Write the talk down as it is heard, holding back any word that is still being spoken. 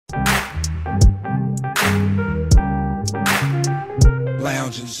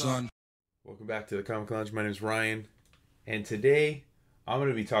lounging, son. Welcome back to the Comic Lounge. My name is Ryan, and today I'm going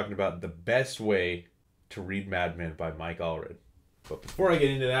to be talking about the best way to read Madman by Mike Allred. But before I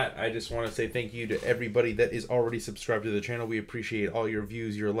get into that, I just want to say thank you to everybody that is already subscribed to the channel. We appreciate all your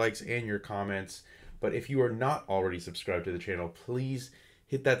views, your likes, and your comments. But if you are not already subscribed to the channel, please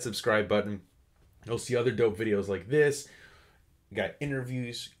hit that subscribe button. You'll see other dope videos like this. We got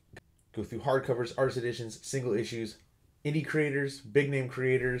interviews, go through hardcovers, artist editions, single issues, indie creators, big name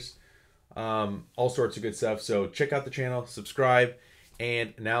creators, all sorts of good stuff. So check out the channel, subscribe,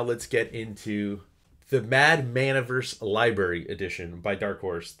 and now let's get into the Madmaniverse Library Edition by Dark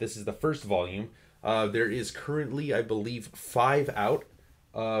Horse. This is the first volume. There is currently, I believe, 5 out,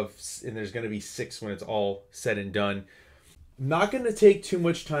 and there's going to be 6 when it's all said and done. Not going to take too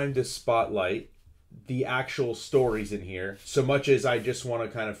much time to spotlight the actual stories in here, so much as I just want to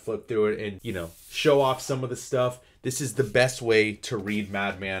kind of flip through it and, you know, show off some of the stuff. This is the best way to read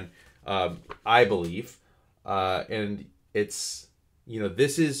Madman, I believe. And it's, you know,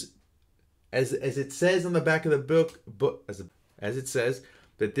 this is, as it says on the back of the book, as it says,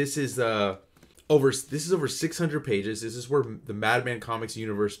 that this is over 600 pages. This is where the Madman Comics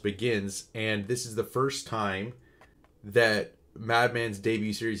universe begins, and this is the first time that Madman's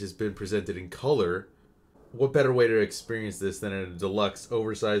debut series has been presented in color. What better way to experience this than in a deluxe,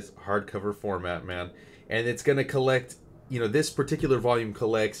 oversized hardcover format, man? And it's going to collect, you know, this particular volume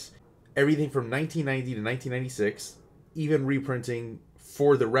collects everything from 1990 to 1996, even reprinting,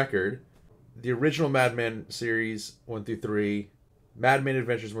 for the record, the original Madman series 1 through 3, Madman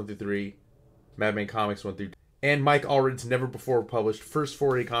Adventures 1 through 3, Madman Comics 1 through 2, and Mike Allred's never before published first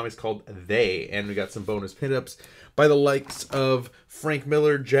 4A comics called They. And we got some bonus pinups by the likes of Frank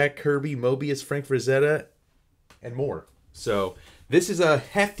Miller, Jack Kirby, Mobius, Frank Frazetta, and more. So this is a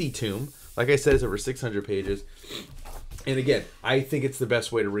hefty tome. Like I said, it's over 600 pages. And again, I think it's the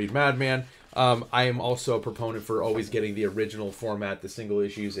best way to read Madman. I am also a proponent for always getting the original format, the single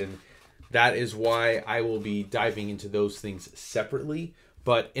issues, and that is why I will be diving into those things separately.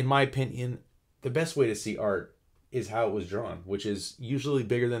 But in my opinion, the best way to see art is how it was drawn, which is usually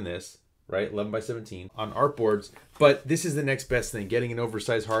bigger than this, right? 11 by 17 on artboards. But this is the next best thing, getting an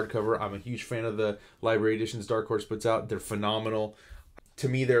oversized hardcover. I'm a huge fan of the library editions Dark Horse puts out. They're phenomenal. To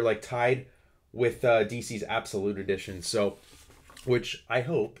me, they're like tied with DC's Absolute Edition. So, which I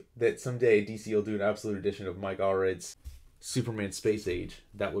hope that someday DC will do an Absolute Edition of Mike Allred's Superman Space Age.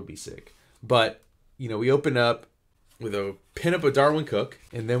 That would be sick. But, you know, we open up with a pinup of Darwin Cook,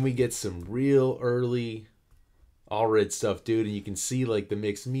 and then we get some real early Allred stuff, dude. And you can see like the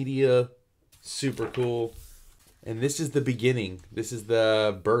mixed media, super cool. And this is the beginning. This is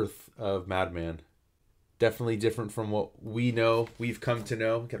the birth of Madman. Definitely different from what we know, we've come to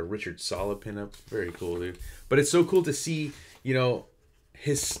know. Got a Richard Sala pinup. Very cool, dude. But it's so cool to see, you know,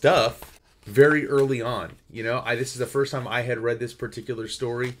 his stuff very early on. You know, this is the first time I had read this particular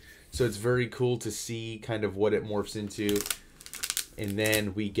story. So it's very cool to see kind of what it morphs into. And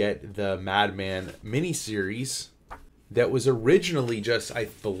then we get the Madman miniseries that was originally just, I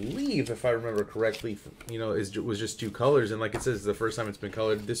believe, if I remember correctly, you know, was just 2 colors. And like it says, it's the first time it's been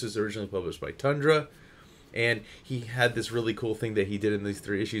colored. This was originally published by Tundra. And he had this really cool thing that he did in these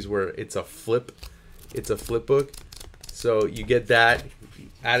 3 issues where it's a flip book. So you get that. He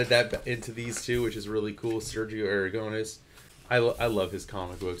added that into these 2, which is really cool. Sergio Aragones. I love his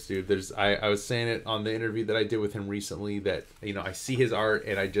comic books, dude. I was saying it on the interview that I did with him recently that, you know, I see his art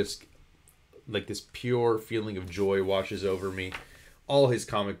and I just, like, this pure feeling of joy washes over me. All his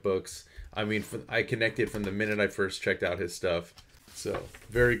comic books. I mean, I connected from the minute I first checked out his stuff. So,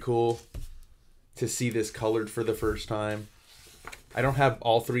 very cool to see this colored for the first time. I don't have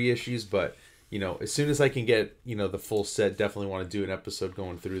all 3 issues, but, you know, as soon as I can get, you know, the full set, definitely want to do an episode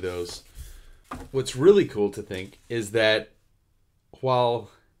going through those. What's really cool to think is that while,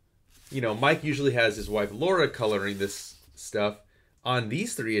 you know, Mike usually has his wife Laura coloring this stuff, on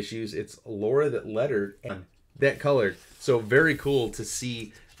these 3 issues, it's Laura that lettered and that colored. So very cool to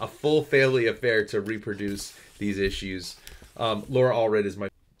see a full family affair to reproduce these issues. Laura Allred is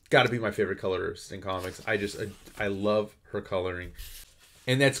got to be my favorite colorist in comics. I love her coloring.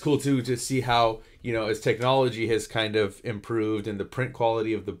 And that's cool too to see how, you know, as technology has kind of improved and the print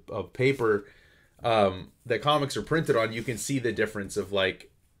quality of paper that comics are printed on, you can see the difference of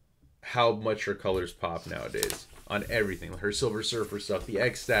like how much her colors pop nowadays on everything. Her Silver Surfer stuff, the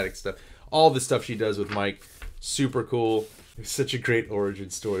Ecstatic stuff, all the stuff she does with Mike, super cool. It's such a great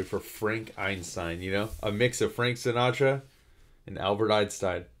origin story for Frank Einstein, you know, a mix of Frank Sinatra and Albert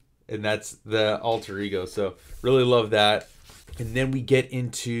Einstein, and that's the alter ego. So really love that. And then we get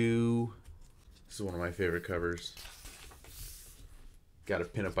into, this is one of my favorite covers. Got a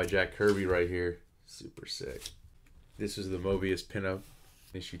pinup by Jack Kirby right here. Super sick. This is the Mobius pinup,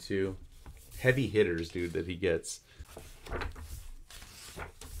 issue 2. Heavy hitters, dude, that he gets.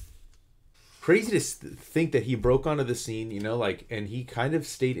 Crazy to think that he broke onto the scene, you know, like, and he kind of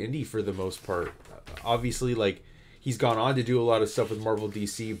stayed indie for the most part. Obviously, like, he's gone on to do a lot of stuff with Marvel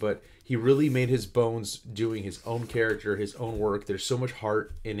DC, but he really made his bones doing his own character, his own work. There's so much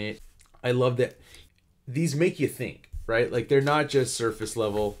heart in it. I love that these make you think, right? Like, they're not just surface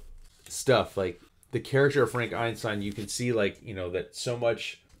level stuff. Like, the character of Frank Einstein, you can see, like, you know, that so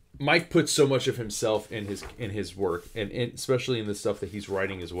much Mike puts so much of himself in his work, and especially in the stuff that he's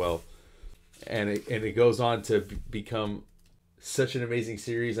writing as well. And it goes on to become such an amazing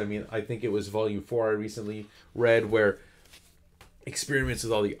series. I mean, I think it was volume 4 I recently read, where experiments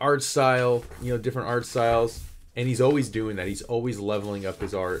with all the art style, you know, different art styles, and he's always doing that. He's always leveling up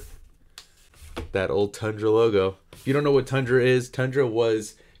his art. That old Tundra logo. If you don't know what Tundra is, Tundra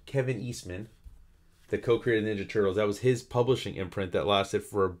was Kevin Eastman, the co-creator of Ninja Turtles. That was his publishing imprint that lasted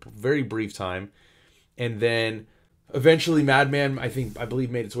for a very brief time, and then eventually Madman, I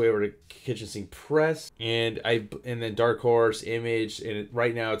believe, made its way over to Kitchen Sink Press, and then Dark Horse, Image, and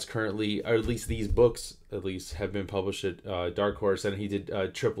right now it's currently, or at least these books at least, have been published at Dark Horse. And he did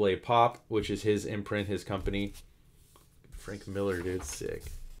AAA Pop, which is his imprint, his company. Frank Miller, dude, sick.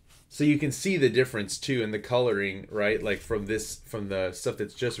 So you can see the difference too in the coloring, right? Like from the stuff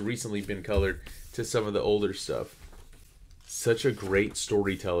that's just recently been colored to some of the older stuff. Such a great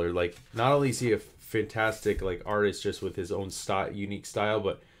storyteller. Like, not only is he a fantastic, like, artist just with his own style, unique style,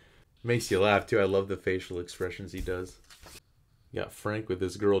 but makes you laugh too. I love the facial expressions he does. You got Frank with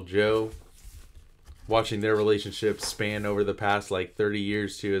his girl Jo. Watching their relationship span over the past like 30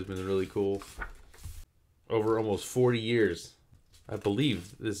 years too has been really cool. Over almost 40 years. I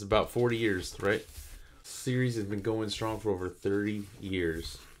believe this is about 40 years, right? Series has been going strong for over 30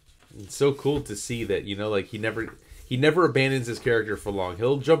 years. It's so cool to see that, you know, like, he never abandons his character for long.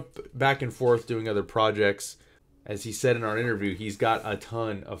 He'll jump back and forth doing other projects. As he said in our interview, he's got a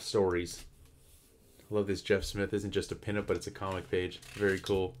ton of stories. I love this. Jeff Smith isn't just a pinup, but it's a comic page. Very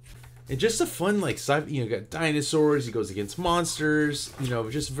cool. And just a fun, like, you know, got dinosaurs. He goes against monsters. You know,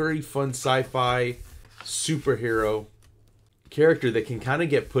 just very fun sci-fi superhero character that can kind of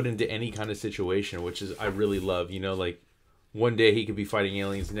get put into any kind of situation, which is, I really love. You know, like, one day he could be fighting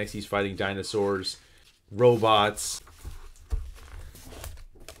aliens. The next he's fighting dinosaurs, robots.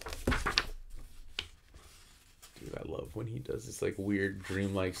 Dude, I love when he does this, like, weird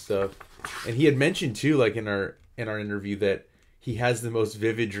dreamlike stuff. And he had mentioned too, like, in our interview, that he has the most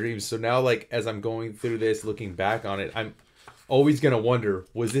vivid dreams. So now, like, as I'm going through this, looking back on it, I'm always gonna wonder,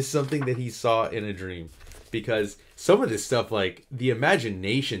 was this something that he saw in a dream? Because some of this stuff, like, the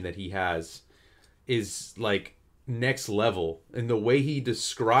imagination that he has is, like, next level. And the way he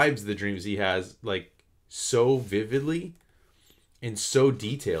describes the dreams he has, like, so vividly and so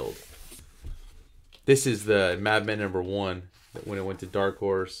detailed. This is the Madman #1 when it went to Dark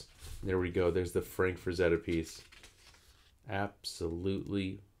Horse. There we go. There's the Frank Frazetta piece.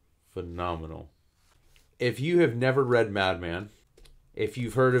 Absolutely phenomenal. If you have never read Madman, if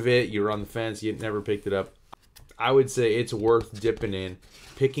you've heard of it, you're on the fence, you never picked it up, I would say it's worth dipping in,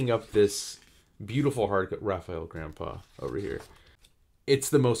 picking up this beautiful hard Raphael Grandpa over here. It's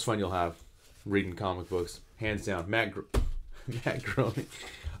the most fun you'll have reading comic books, hands down. Matt Groening.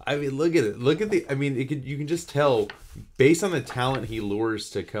 I mean, look at it. Look at the. I mean, you can just tell based on the talent he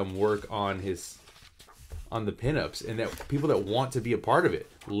lures to come work on the pinups, and that people that want to be a part of it,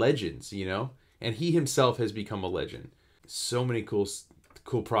 legends, you know. And he himself has become a legend. So many cool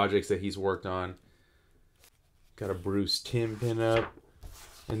projects that he's worked on. Got a Bruce Timm pinup.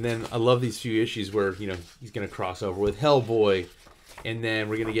 And then I love these few issues where, you know, he's going to cross over with Hellboy. And then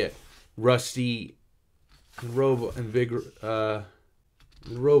we're going to get Rusty and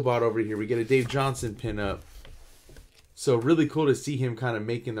Robot over here. We get a Dave Johnson pinup. So really cool to see him kind of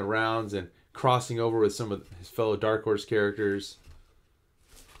making the rounds and crossing over with some of his fellow Dark Horse characters.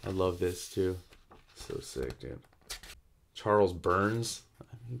 I love this too. So sick, dude. Charles Burns. I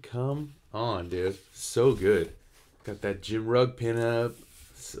mean, come on, dude. So good. Got that Jim Rugg pinup.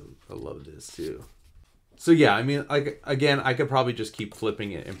 So I love this too. So yeah, I mean, again, I could probably just keep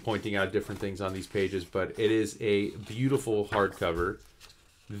flipping it and pointing out different things on these pages, but it is a beautiful hardcover.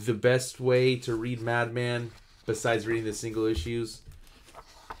 The best way to read Madman, besides reading the single issues,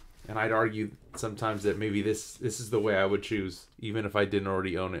 and I'd argue sometimes that maybe this is the way I would choose, even if I didn't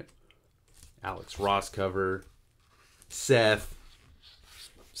already own it. Alex Ross cover, Seth.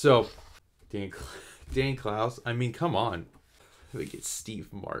 So, Dan Klaus. I mean, come on. We get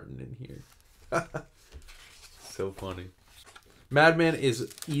Steve Martin in here. So funny. Madman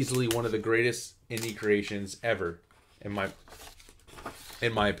is easily one of the greatest indie creations ever, in my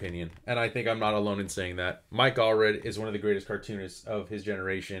opinion. And I think I'm not alone in saying that. Mike Allred is one of the greatest cartoonists of his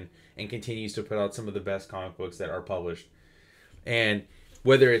generation and continues to put out some of the best comic books that are published. And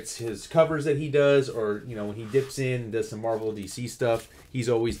whether it's his covers that he does or, you know, when he dips in and does some Marvel DC stuff, he's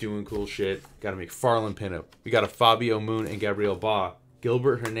always doing cool shit. Got a McFarlane pinup. We got a Fabio Moon and Gabriel Ba,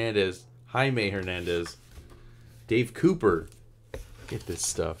 Gilbert Hernandez, Jaime Hernandez, Dave Cooper. Get this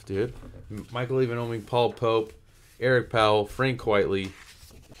stuff, dude. Michael Evanoming, Paul Pope, Eric Powell, Frank Whiteley,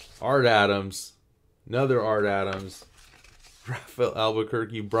 Art Adams, another Art Adams, Raphael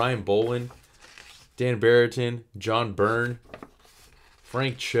Albuquerque, Brian Bolin, Dan Barrington, John Byrne,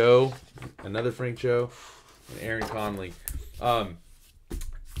 Frank Cho, another Frank Cho, and Aaron Conley.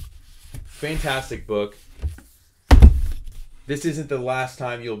 Fantastic book. This isn't the last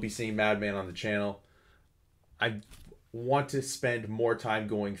time you'll be seeing Madman on the channel. I want to spend more time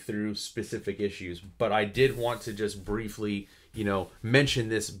going through specific issues, but I did want to just briefly, you know, mention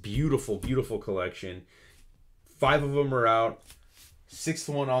this beautiful, beautiful collection. 5 of them are out. 6th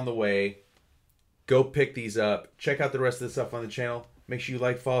one on the way. Go pick these up. Check out the rest of the stuff on the channel. Make sure you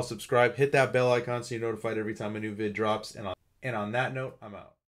like, follow, subscribe, hit that bell icon so you're notified every time a new vid drops. And on that note, I'm out.